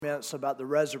Minutes about the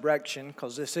resurrection,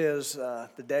 because this is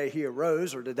the day he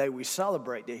arose, or the day we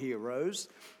celebrate that he arose.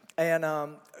 And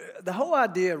the whole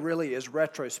idea really is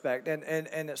retrospect, and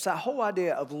it's that whole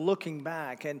idea of looking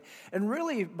back. And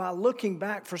really, by looking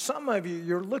back, for some of you,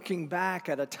 you're looking back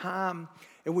at a time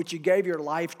in which you gave your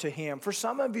life to him. For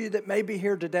some of you that may be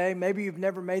here today, maybe you've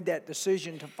never made that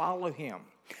decision to follow him.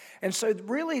 And so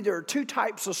really, there are two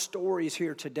types of stories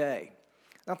here today.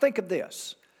 Now think of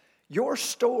this. Your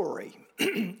story,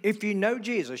 if you know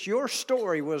Jesus, your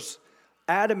story was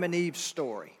Adam and Eve's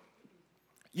story.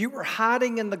 You were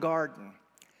hiding in the garden,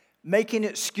 making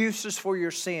excuses for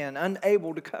your sin,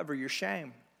 unable to cover your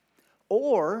shame.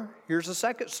 Or, here's the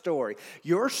second story.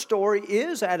 Your story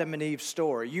is Adam and Eve's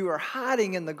story. You are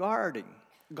hiding in the garden,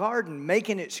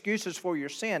 making excuses for your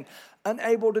sin,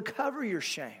 unable to cover your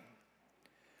shame.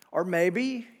 Or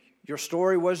maybe your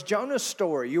story was Jonah's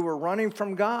story. You were running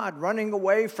from God, running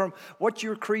away from what you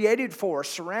were created for,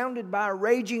 surrounded by a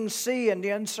raging sea and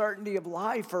the uncertainty of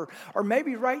life. Or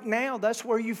maybe right now, that's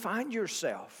where you find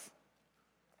yourself.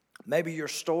 Maybe your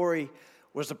story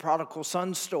was the prodigal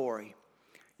son story.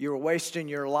 You were wasting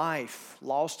your life,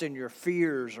 lost in your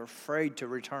fears, or afraid to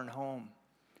return home.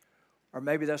 Or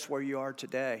maybe that's where you are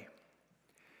today.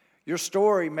 Your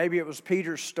story, maybe it was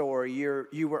Peter's story.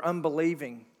 You were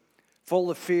unbelieving,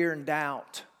 full of fear and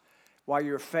doubt, while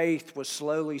your faith was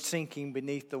slowly sinking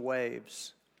beneath the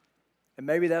waves. And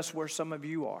maybe that's where some of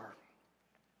you are.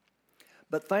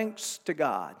 But thanks to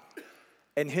God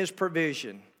and his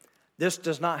provision, this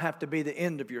does not have to be the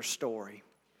end of your story.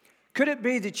 Could it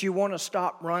be that you want to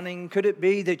stop running? Could it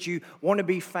be that you want to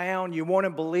be found? You want to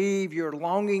believe? You're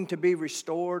longing to be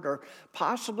restored? Or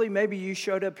possibly maybe you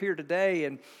showed up here today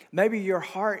and maybe your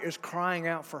heart is crying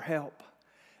out for help.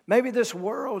 Maybe this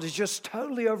world is just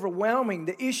totally overwhelming,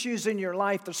 the issues in your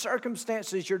life, the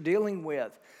circumstances you're dealing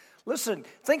with. Listen,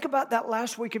 think about that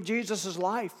last week of Jesus'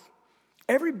 life.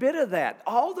 Every bit of that,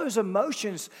 all those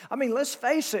emotions. I mean, let's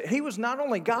face it, he was not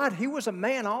only God, he was a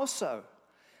man also.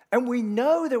 And we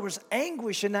know there was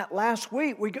anguish in that last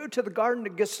week. We go to the Garden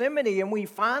of Gethsemane and we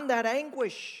find that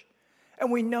anguish. And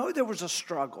we know there was a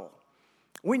struggle.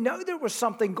 We know there was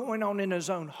something going on in his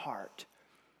own heart.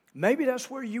 Maybe that's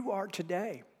where you are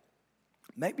today.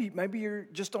 Maybe you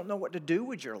just don't know what to do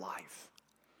with your life.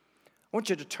 I want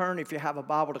you to turn, if you have a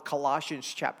Bible, to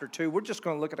Colossians chapter 2. We're just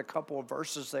going to look at a couple of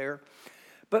verses there.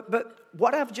 But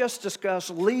what I've just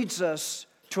discussed leads us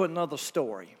to another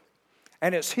story.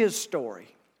 And it's his story.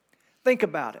 Think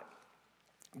about it.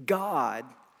 God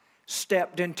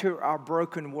stepped into our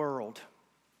broken world.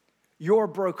 Your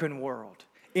broken world.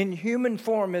 In human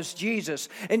form as Jesus,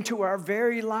 into our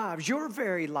very lives, your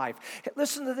very life.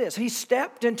 Listen to this. He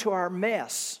stepped into our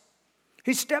mess.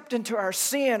 He stepped into our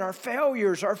sin, our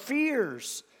failures, our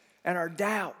fears, and our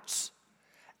doubts.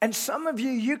 And some of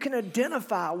you can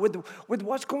identify with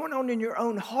what's going on in your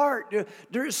own heart.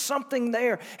 There is something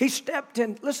there. He stepped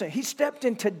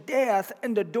into death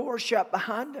and the door shut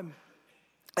behind him.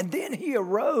 And then he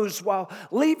arose while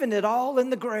leaving it all in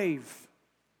the grave.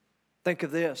 Think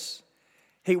of this.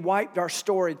 He wiped our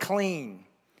story clean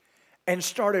and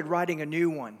started writing a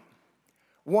new one.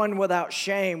 One without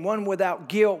shame, one without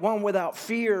guilt, one without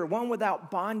fear, one without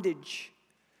bondage.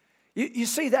 You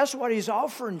see, that's what he's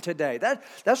offering today.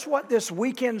 That's what this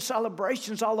weekend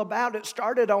celebration is all about. It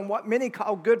started on what many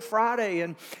call Good Friday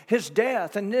and his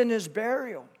death and then his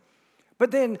burial. But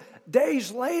then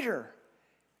days later,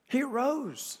 he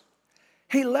arose.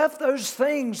 He left those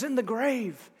things in the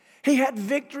grave. He had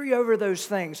victory over those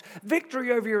things,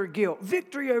 victory over your guilt,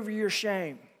 victory over your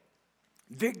shame,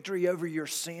 victory over your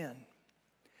sin.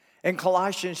 In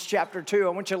Colossians chapter 2, I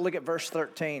want you to look at verse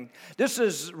 13. This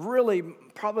is really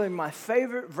probably my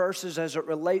favorite verses as it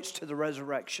relates to the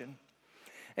resurrection.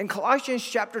 In Colossians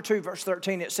chapter 2, verse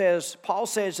 13, it says, Paul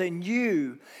says, and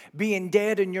you being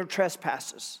dead in your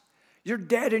trespasses. You're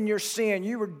dead in your sin.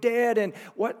 You were dead in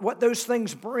what those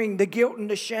things bring, the guilt and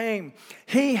the shame.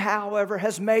 He, however,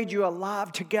 has made you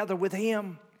alive together with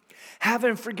him,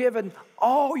 having forgiven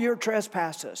all your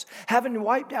trespasses, having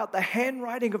wiped out the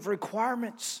handwriting of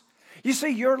requirements. You see,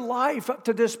 your life up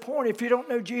to this point, if you don't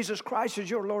know Jesus Christ as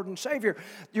your Lord and Savior,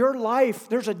 your life,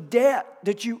 there's a debt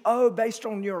that you owe based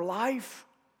on your life.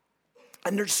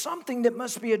 And there's something that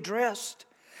must be addressed.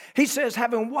 He says,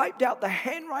 having wiped out the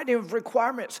handwriting of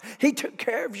requirements, he took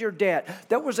care of your debt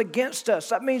that was against us.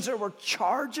 That means there were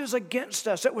charges against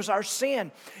us. It was our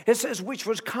sin. It says, which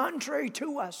was contrary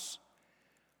to us.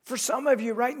 For some of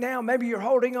you right now, maybe you're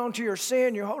holding on to your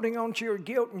sin, you're holding on to your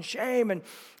guilt and shame,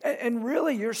 and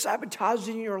really you're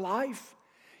sabotaging your life.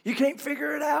 You can't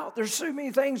figure it out. There's so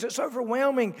many things. It's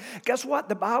overwhelming. Guess what?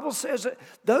 The Bible says that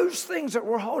those things that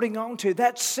we're holding on to,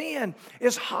 that sin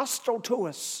is hostile to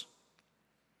us.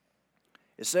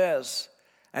 It says,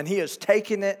 and he has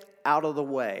taken it out of the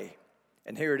way.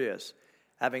 And here it is,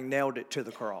 having nailed it to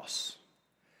the cross.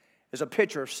 It's a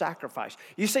picture of sacrifice.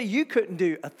 You see, you couldn't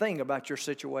do a thing about your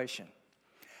situation.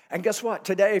 And guess what?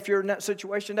 Today, if you're in that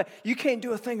situation, you can't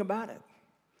do a thing about it.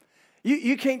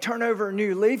 You can't turn over a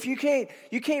new leaf. You can't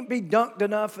be dunked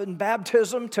enough in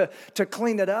baptism to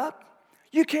clean it up.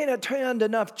 You can't attend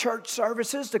enough church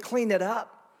services to clean it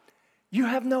up. You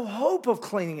have no hope of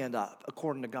cleaning it up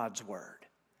according to God's word.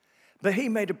 But he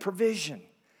made a provision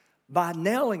by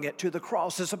nailing it to the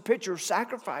cross. It's a picture of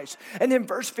sacrifice. And in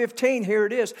verse 15, here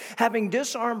it is. Having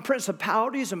disarmed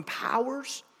principalities and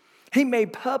powers, he made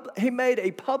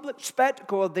a public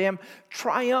spectacle of them,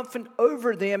 triumphant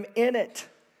over them in it.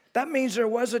 That means there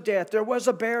was a death, there was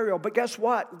a burial, but guess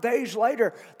what? Days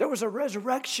later, there was a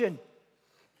resurrection.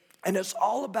 And it's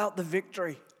all about the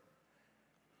victory.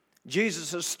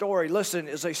 Jesus' story, listen,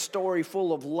 is a story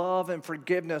full of love and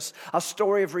forgiveness, a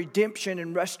story of redemption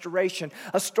and restoration,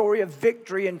 a story of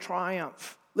victory and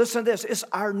triumph. Listen to this, it's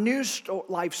our new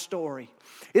life story.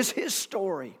 It's his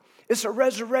story. It's a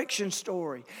resurrection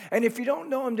story. And if you don't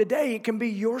know him today, it can be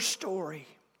your story.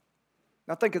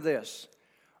 Now think of this.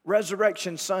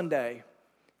 Resurrection Sunday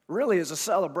really is a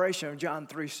celebration of John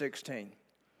 3:16.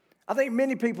 I think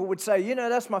many people would say,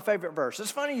 that's my favorite verse. It's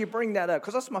funny you bring that up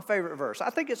because that's my favorite verse. I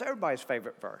think it's everybody's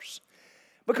favorite verse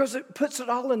because it puts it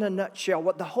all in a nutshell,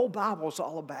 what the whole Bible is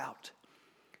all about.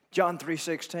 John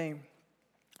 3:16,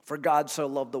 for God so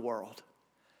loved the world.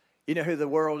 You know who the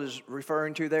world is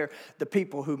referring to there? The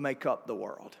people who make up the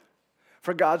world.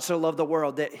 For God so loved the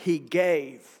world that he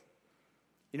gave.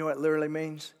 You know what it literally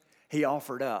means? He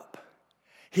offered up.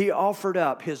 He offered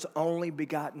up his only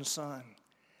begotten son.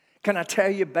 Can I tell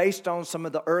you, based on some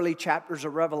of the early chapters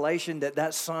of Revelation,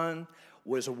 that son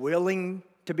was willing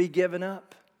to be given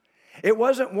up? It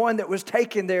wasn't one that was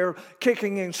taken there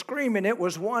kicking and screaming. It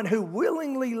was one who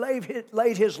willingly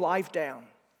laid his life down.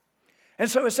 And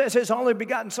so it says his only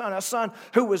begotten son, a son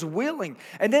who was willing.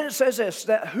 And then it says this,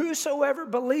 that whosoever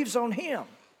believes on him,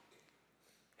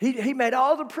 he made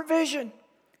all the provision.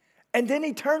 And then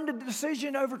he turned the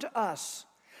decision over to us,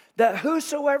 that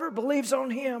whosoever believes on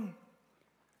him,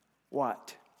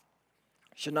 what?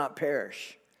 Should not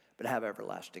perish, but have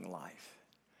everlasting life.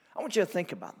 I want you to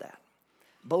think about that.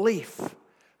 Belief.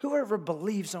 Whoever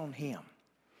believes on him.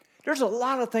 There's a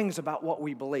lot of things about what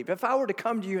we believe. If I were to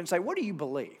come to you and say, what do you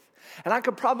believe? And I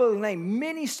could probably name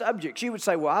many subjects. You would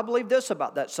say, well, I believe this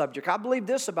about that subject. I believe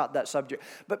this about that subject.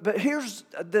 But here's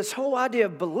this whole idea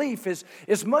of belief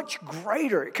is much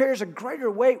greater. It carries a greater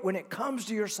weight when it comes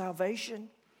to your salvation.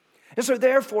 And so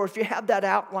therefore, if you have that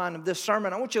outline of this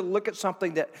sermon, I want you to look at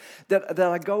something that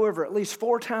I go over at least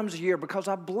 4 times a year because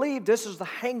I believe this is the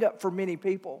hang-up for many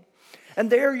people. And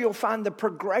there you'll find the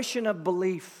progression of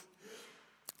belief.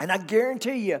 And I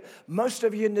guarantee you, most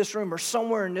of you in this room are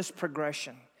somewhere in this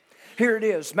progression. Here it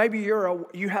is. Maybe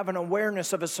you have an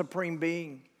awareness of a supreme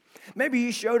being. Maybe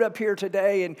you showed up here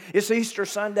today and it's Easter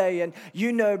Sunday and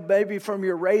you know maybe from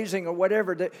your raising or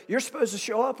whatever that you're supposed to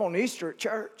show up on Easter at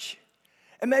church.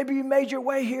 And maybe you made your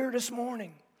way here this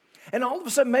morning. And all of a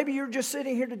sudden maybe you're just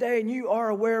sitting here today and you are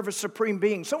aware of a supreme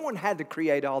being. Someone had to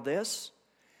create all this.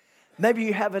 Maybe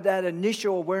you have that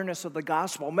initial awareness of the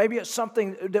gospel. Maybe it's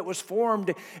something that was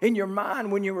formed in your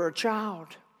mind when you were a child.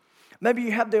 Maybe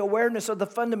you have the awareness of the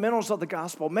fundamentals of the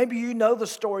gospel. Maybe you know the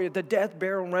story of the death,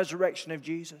 burial, and resurrection of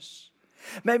Jesus.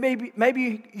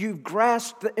 Maybe you've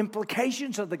grasped the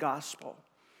implications of the gospel.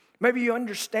 Maybe you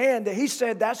understand that he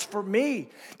said, that's for me.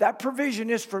 That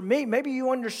provision is for me. Maybe you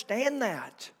understand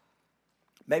that.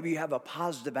 Maybe you have a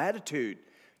positive attitude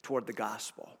toward the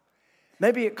gospel.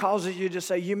 Maybe it causes you to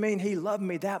say, you mean he loved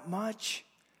me that much?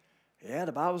 Yeah,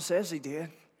 the Bible says he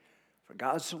did. For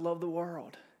God so loved the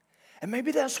world. And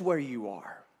maybe that's where you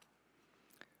are.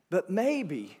 But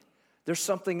maybe there's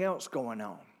something else going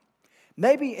on.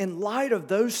 Maybe in light of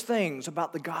those things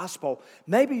about the gospel,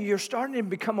 maybe you're starting to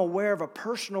become aware of a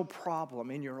personal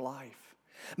problem in your life.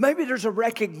 Maybe there's a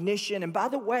recognition. And by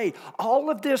the way,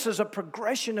 all of this is a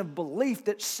progression of belief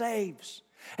that saves.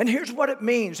 And here's what it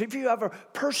means. If you have a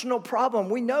personal problem,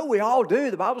 we know we all do.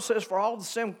 The Bible says, for all the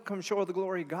sin comes short of the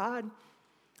glory of God.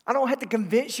 I don't have to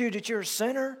convince you that you're a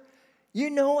sinner. You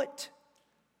know it.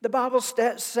 The Bible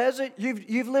says it.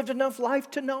 You've lived enough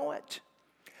life to know it.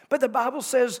 But the Bible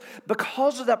says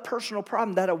because of that personal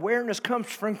problem, that awareness comes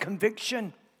from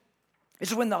conviction.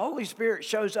 It's when the Holy Spirit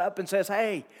shows up and says,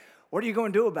 hey, what are you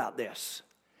going to do about this?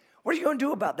 What are you going to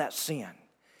do about that sin?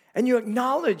 And you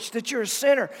acknowledge that you're a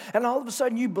sinner. And all of a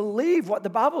sudden you believe what the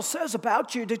Bible says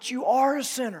about you, that you are a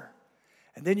sinner.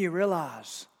 And then you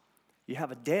realize you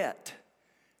have a debt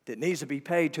that needs to be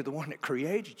paid to the one that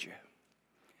created you.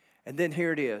 And then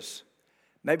here it is.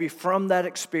 Maybe from that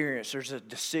experience, there's a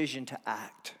decision to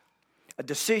act. A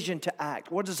decision to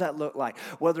act. What does that look like?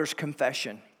 Well, there's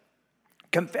confession.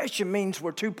 Confession means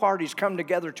where two parties come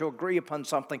together to agree upon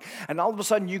something. And all of a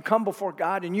sudden you come before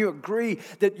God and you agree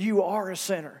that you are a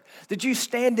sinner. That you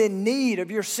stand in need of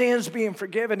your sins being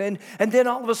forgiven. And then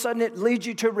all of a sudden it leads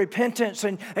you to repentance.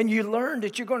 And you learn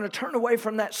that you're going to turn away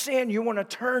from that sin. You want to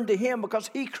turn to Him because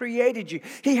He created you.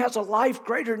 He has a life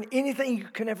greater than anything you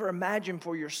can ever imagine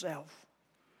for yourself.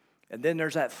 And then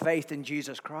there's that faith in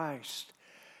Jesus Christ.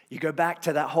 You go back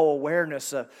to that whole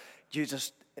awareness of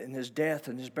Jesus and His death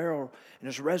and His burial and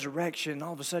His resurrection, and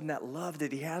all of a sudden that love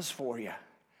that He has for you.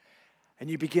 And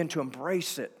you begin to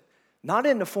embrace it. Not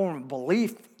in the form of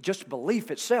belief, just belief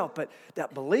itself, but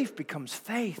that belief becomes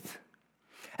faith.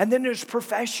 And then there's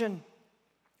profession.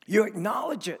 You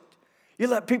acknowledge it. You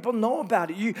let people know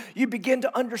about it. You begin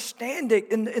to understand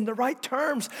it in the right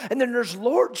terms. And then there's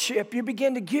lordship. You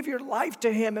begin to give your life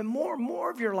to Him and more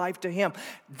of your life to Him.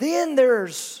 Then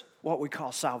there's what we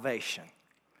call salvation.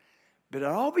 But it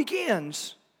all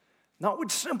begins not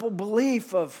with simple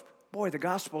belief of, boy, the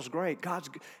gospel's great.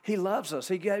 He loves us.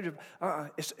 He gave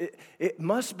it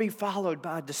must be followed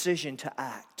by a decision to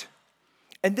act.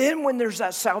 And then when there's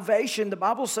that salvation, the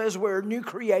Bible says we're a new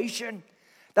creation.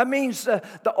 That means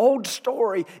the old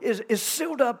story is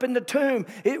sealed up in the tomb.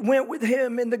 It went with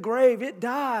Him in the grave. It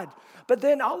died. But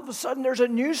then all of a sudden there's a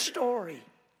new story.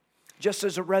 Just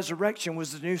as a resurrection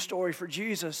was the new story for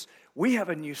Jesus, we have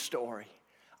a new story.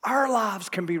 Our lives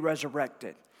can be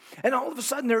resurrected. And all of a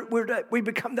sudden we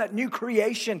become that new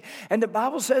creation. And the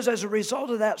Bible says as a result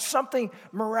of that, something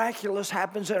miraculous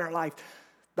happens in our life.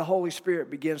 The Holy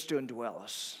Spirit begins to indwell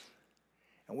us.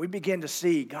 And we begin to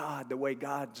see God the way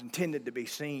God's intended to be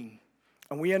seen.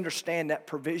 And we understand that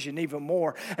provision even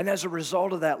more. And as a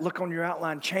result of that, look on your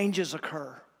outline, changes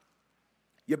occur.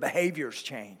 Your behaviors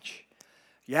change.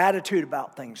 Your attitude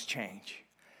about things change.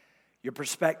 Your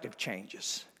perspective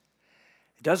changes.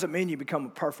 It doesn't mean you become a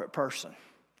perfect person.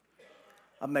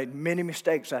 I've made many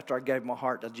mistakes after I gave my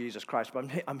heart to Jesus Christ. But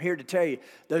I'm here to tell you,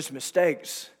 those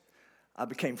mistakes, I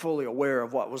became fully aware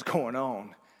of what was going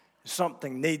on.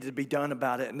 Something needed to be done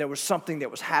about it, and there was something that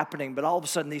was happening, but all of a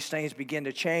sudden these things began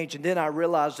to change, and then I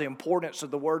realized the importance of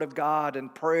the Word of God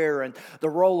and prayer and the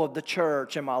role of the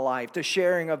church in my life, the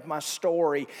sharing of my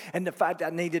story, and the fact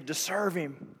that I needed to serve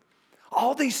Him.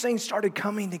 All these things started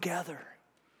coming together.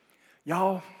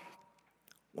 Y'all,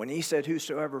 when He said,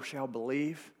 whosoever shall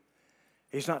believe,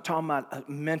 He's not talking about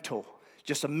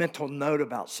just a mental note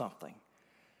about something.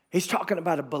 He's talking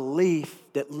about a belief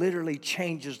that literally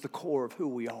changes the core of who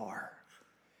we are.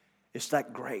 It's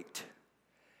that great.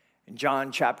 In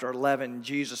John chapter 11,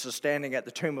 Jesus is standing at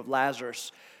the tomb of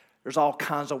Lazarus. There's all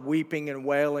kinds of weeping and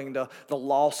wailing, the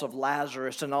loss of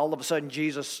Lazarus. And all of a sudden,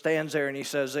 Jesus stands there and He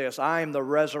says this, I am the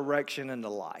resurrection and the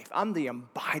life. I'm the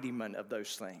embodiment of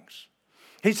those things.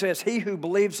 He says, he who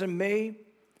believes in me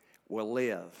will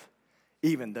live,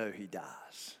 even though he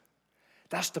dies.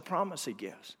 That's the promise He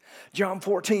gives. John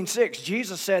 14:6,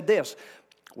 Jesus said this.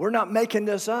 We're not making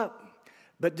this up.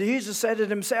 But Jesus said it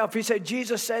Himself. He said,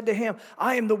 Jesus said to him,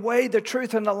 I am the way, the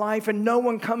truth, and the life, and no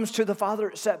one comes to the Father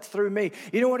except through me.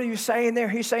 You know what He's saying there?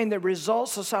 He's saying the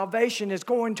results of salvation is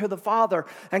going to the Father.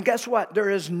 And guess what? There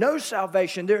is no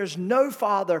salvation. There is no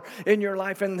Father in your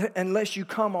life unless you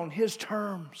come on His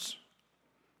terms.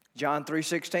 John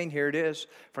 3:16, here it is.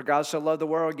 For God so loved the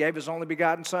world, gave His only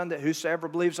begotten Son, that whosoever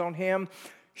believes on Him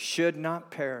should not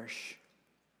perish.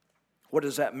 What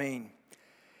does that mean?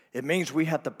 It means we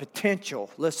have the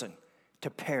potential, listen, to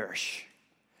perish.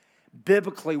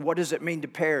 Biblically, what does it mean to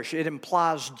perish? It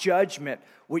implies judgment,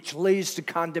 which leads to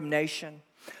condemnation.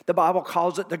 The Bible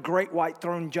calls it the great white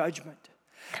throne judgment.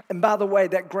 And by the way,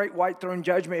 that great white throne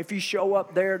judgment, if you show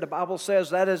up there, the Bible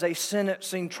says that is a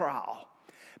sentencing trial.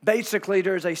 Basically,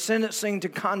 there's a sentencing to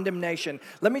condemnation.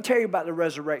 Let me tell you about the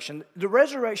resurrection. The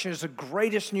resurrection is the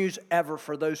greatest news ever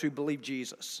for those who believe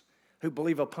Jesus, who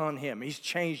believe upon Him. He's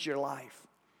changed your life.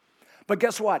 But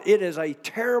guess what? It is a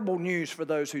terrible news for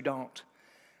those who don't,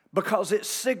 because it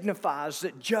signifies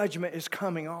that judgment is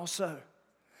coming also,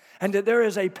 and that there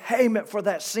is a payment for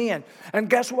that sin. And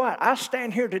guess what? I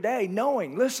stand here today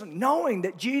knowing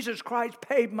that Jesus Christ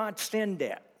paid my sin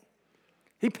debt.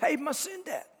 He paid my sin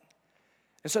debt.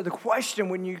 And so the question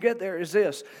when you get there is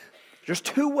this. There's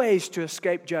two ways to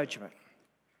escape judgment.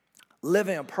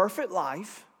 Living a perfect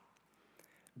life,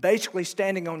 basically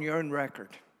standing on your own record.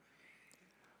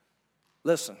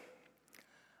 Listen,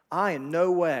 I in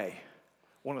no way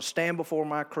want to stand before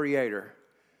my Creator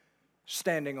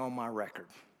standing on my record.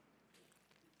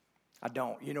 I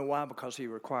don't. You know why? Because He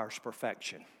requires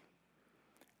perfection.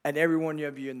 And every one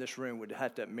of you in this room would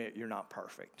have to admit you're not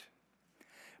perfect.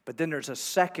 But then there's a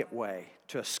second way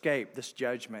to escape this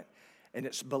judgment, and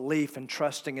it's belief and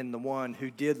trusting in the one who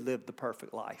did live the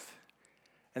perfect life,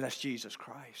 and that's Jesus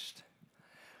Christ.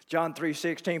 John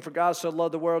 3:16, for God so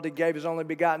loved the world, He gave His only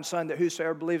begotten Son, that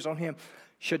whosoever believes on Him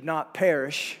should not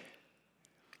perish.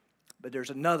 But there's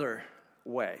another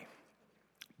way,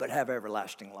 but have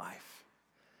everlasting life.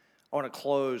 I want to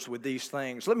close with these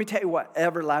things. Let me tell you what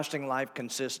everlasting life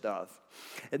consists of.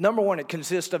 And number one, it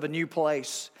consists of a new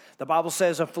place. The Bible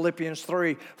says in Philippians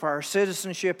 3, for our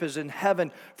citizenship is in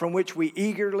heaven, from which we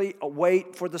eagerly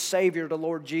await for the Savior, the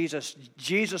Lord Jesus.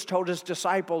 Jesus told His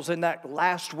disciples in that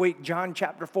last week, John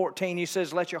chapter 14, He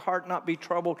says, let your heart not be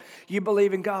troubled. You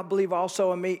believe in God, believe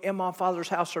also in me. In my Father's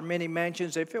house are many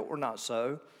mansions. If it were not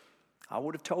so, I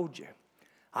would have told you.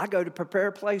 I go to prepare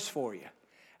a place for you.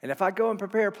 And if I go and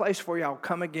prepare a place for you, I'll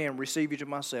come again, receive you to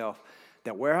myself,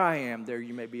 that where I am, there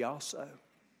you may be also.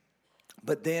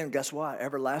 But then, guess what?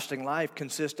 Everlasting life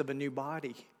consists of a new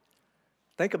body.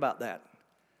 Think about that.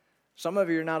 Some of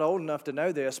you are not old enough to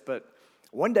know this, but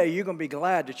one day you're going to be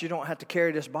glad that you don't have to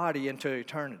carry this body into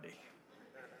eternity.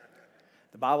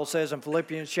 The Bible says in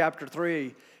Philippians chapter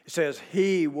 3, it says,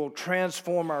 He will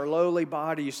transform our lowly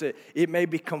bodies that it may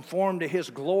be conformed to His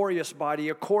glorious body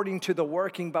according to the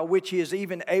working by which He is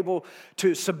even able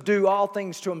to subdue all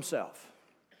things to Himself.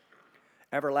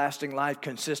 Everlasting life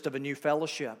consists of a new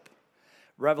fellowship.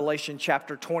 Revelation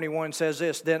chapter 21 says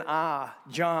this, then I,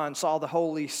 John, saw the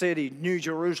holy city, New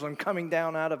Jerusalem, coming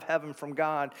down out of heaven from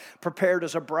God, prepared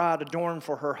as a bride adorned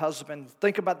for her husband.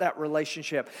 Think about that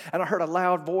relationship. And I heard a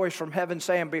loud voice from heaven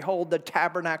saying, behold, the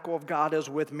tabernacle of God is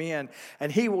with men,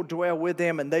 and He will dwell with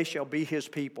them, and they shall be His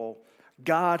people.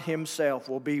 God Himself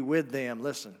will be with them,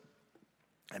 listen,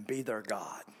 and be their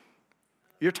God.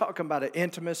 You're talking about an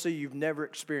intimacy you've never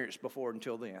experienced before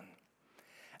until then.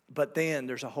 But then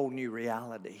there's a whole new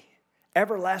reality.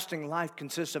 Everlasting life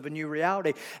consists of a new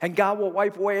reality. And God will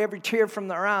wipe away every tear from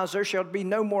their eyes. There shall be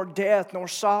no more death, nor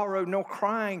sorrow, nor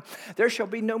crying. There shall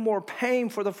be no more pain,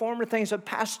 for the former things have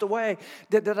passed away.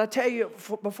 Did I tell you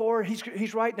before,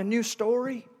 he's writing a new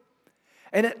story?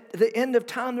 And at the end of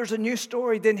time, there's a new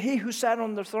story. Then He who sat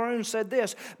on the throne said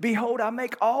this, behold, I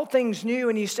make all things new.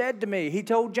 And He said to me, He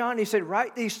told John, He said,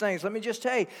 write these things. Let me just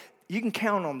tell you, you can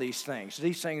count on these things.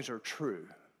 These things are true.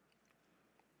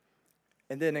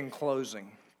 And then in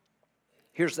closing,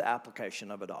 here's the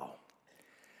application of it all.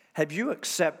 Have you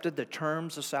accepted the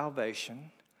terms of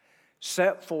salvation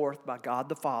set forth by God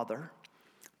the Father,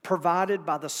 provided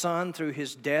by the Son through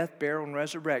His death, burial, and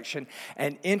resurrection,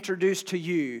 and introduced to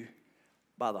you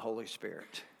by the Holy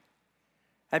Spirit?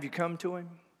 Have you come to Him?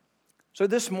 So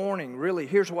this morning, really,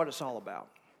 here's what it's all about.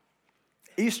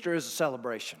 Easter is a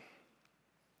celebration.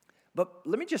 But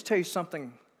let me just tell you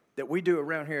something that we do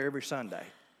around here every Sunday.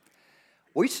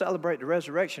 We celebrate the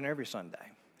resurrection every Sunday.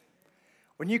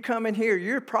 When you come in here,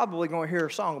 you're probably going to hear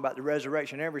a song about the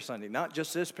resurrection every Sunday, not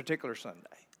just this particular Sunday.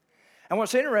 And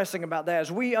what's interesting about that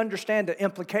is we understand the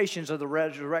implications of the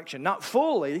resurrection. Not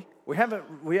fully.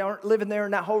 We aren't living there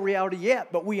in that whole reality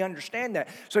yet, but we understand that.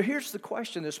 So here's the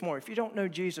question this morning. If you don't know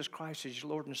Jesus Christ as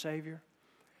your Lord and Savior,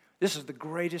 this is the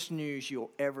greatest news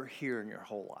you'll ever hear in your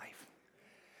whole life.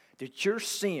 That your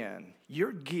sin,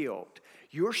 your guilt,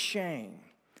 your shame,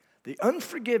 the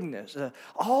unforgiveness,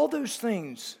 all those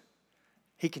things,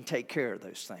 He can take care of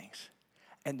those things.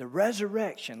 And the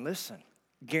resurrection, listen,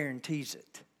 guarantees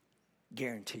it.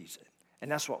 Guarantees it. And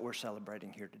that's what we're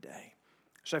celebrating here today.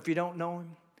 So if you don't know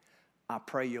Him, I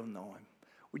pray you'll know Him.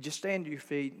 Would you stand to your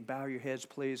feet and bow your heads,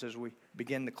 please, as we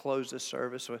begin to close this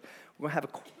service? We're going to have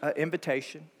an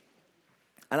invitation.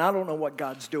 And I don't know what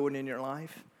God's doing in your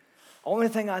life. Only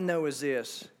thing I know is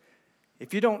this.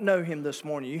 If you don't know Him this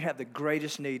morning, you have the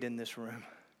greatest need in this room.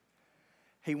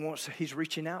 He's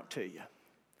reaching out to you.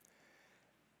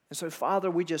 And so, Father,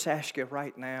 we just ask you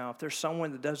right now, if there's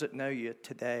someone that doesn't know you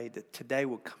today, that today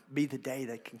will be the day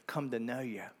they can come to know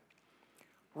you.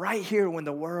 Right here when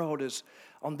the world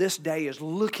on this day is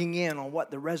looking in on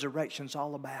what the resurrection's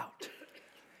all about.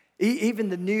 Even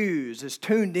the news is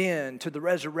tuned in to the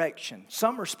resurrection.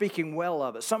 Some are speaking well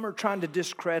of it. Some are trying to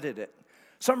discredit it.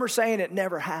 Some are saying it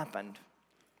never happened.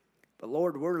 But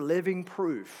Lord, we're living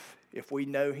proof, if we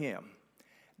know Him,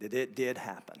 that it did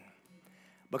happen.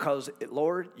 Because,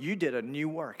 Lord, you did a new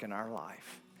work in our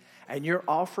life. And you're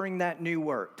offering that new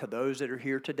work to those that are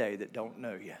here today that don't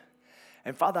know you.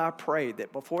 And Father, I pray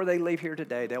that before they leave here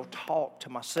today, they'll talk to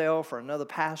myself or another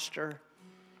pastor.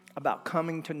 about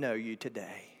coming to know you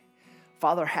today.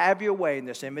 Father, have your way in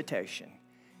this invitation.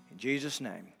 In Jesus'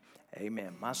 name,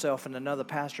 amen. Myself and another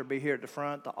pastor be here at the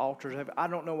front. The altars. I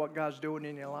don't know what God's doing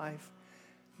in your life,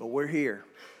 but we're here.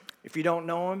 If you don't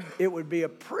know him, it would be a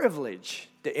privilege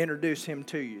to introduce him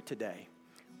to you today.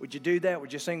 Would you do that?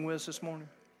 Would you sing with us this morning?